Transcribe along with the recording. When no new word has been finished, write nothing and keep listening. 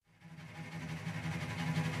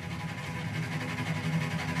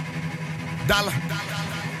Dollar.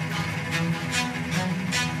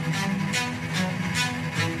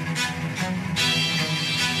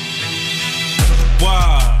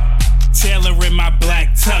 Wow, Taylor in my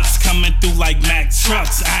black tux, coming through like Mack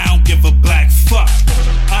trucks. I don't give a black fuck.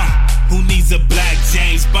 Who needs a black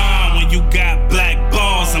James Bond when you got black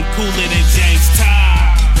balls? I'm cooler than James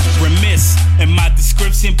Todd. Remiss in my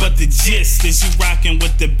description, but the gist is you rockin'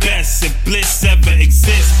 with the best. If bliss ever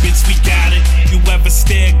exists, bitch, we got it. You ever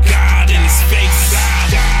stare God in his face?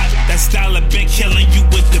 That style have been killing you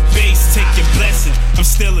with the bass. Take your blessing. I'm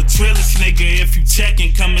still a Trillish nigga. If you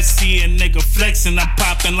checkin', come and see a nigga flexin'. I'm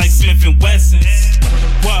poppin' like Smith and Wessons.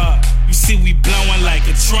 What? You see we blowin' like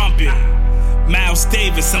a trumpet. Miles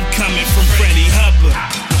Davis, I'm coming from Freddie Hubbard.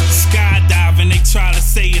 Skydiving, they try to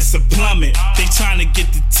say it's a plummet. They tryna get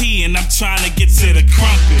the tea and I'm tryna get to the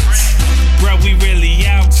crumpets. Bro, we really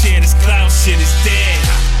out here, this cloud shit is dead.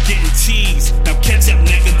 Getting cheese,